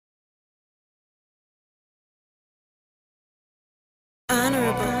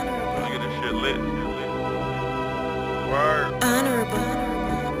Honorable. Nigga, this shit lit. Word. Honorable.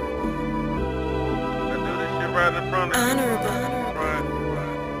 I do this shit right in front of you. Honorable. Right.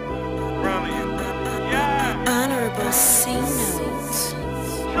 In front of you. Yeah. Honorable C notes.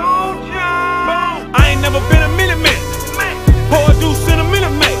 I ain't never been a minute man. Pour a deuce in a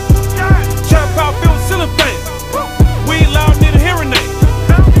minute man. Trap out built ceiling fan. We ain't loud need a hearing aid.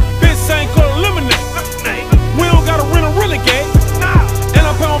 Bitch ain't called eliminate. We don't gotta rent a renegade. And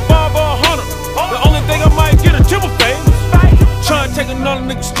I pay my barber $100. The only thing I might get a triple face. Tryna take another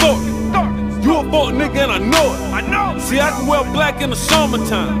nigga's story. You a fuck nigga and I know it. See, I can wear black in the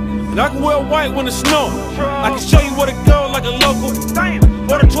summertime, and I can wear white when it's snowing. I can show you where to go like a local.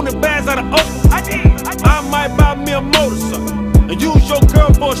 Order 20 bags out of Oakland. I might buy me a motorcycle and use your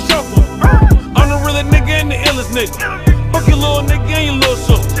girl for a chauffeur. I'm the realest nigga and the illest nigga. Fuck your little nigga and your little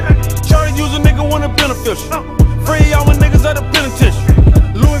sister. Try to use a nigga when it's beneficial. Free all my niggas at the penitentiary.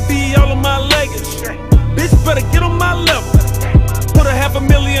 Louis V all of my leggings. Bitch better get on my level. Put a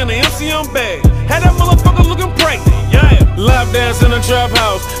 $500,000 in the MCM bag. Had that motherfucker looking pregnant. Yeah. Lap dance in a trap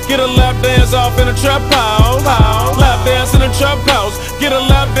house. Get a lap dance off in a trap house. Lap dance in a trap house. Get a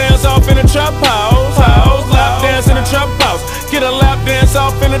lap dance off in a trap house. Lap dance in a trap house. Get a lap dance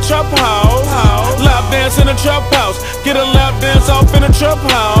off in a trap house. Lap dance in a trap house. Get a lap dance off in a trap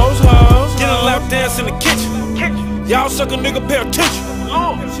house. Get a lap dance in the kitchen. Y'all suck a nigga, pay attention.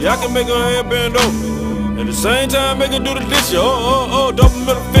 See, I can make her head bend over. At the same time, make her do the ditch. Double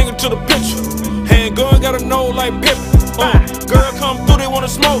middle finger to the picture. Handgun got a nose like Pippin. Girl come through, they wanna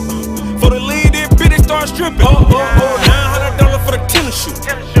smoke. For the lead, they bitch, they start stripping. $900 for the tennis shoe.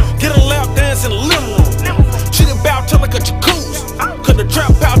 Get a lap dance in the living room. She done bout to like a jacuzzi. Cause the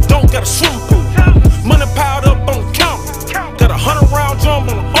trap house don't got a swimming pool. Money piled up on the counter. Got a 100-round drum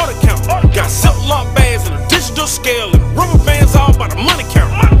on the order count. Got silk lock bags and a digital scale and rubber bands all by the money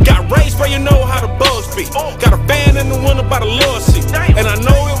count. Got raised where you know how the bugs be. Got a fan in the window by the Lord seat. And I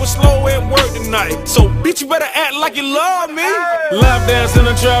know it was slow at work tonight. So bitch, you better act like you love me. Lap dance in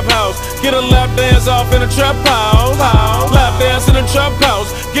a trap house. Get a lap dance off in a trap house. Lap dance in a trap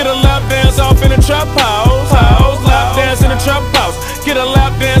house. Get a lap dance off in a trap house. Lap dance in a trap house. Get a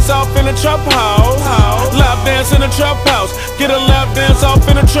lap dance off in a trap house. Lap dance in a trap house. Get a lap dance off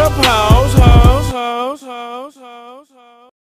in a trap house.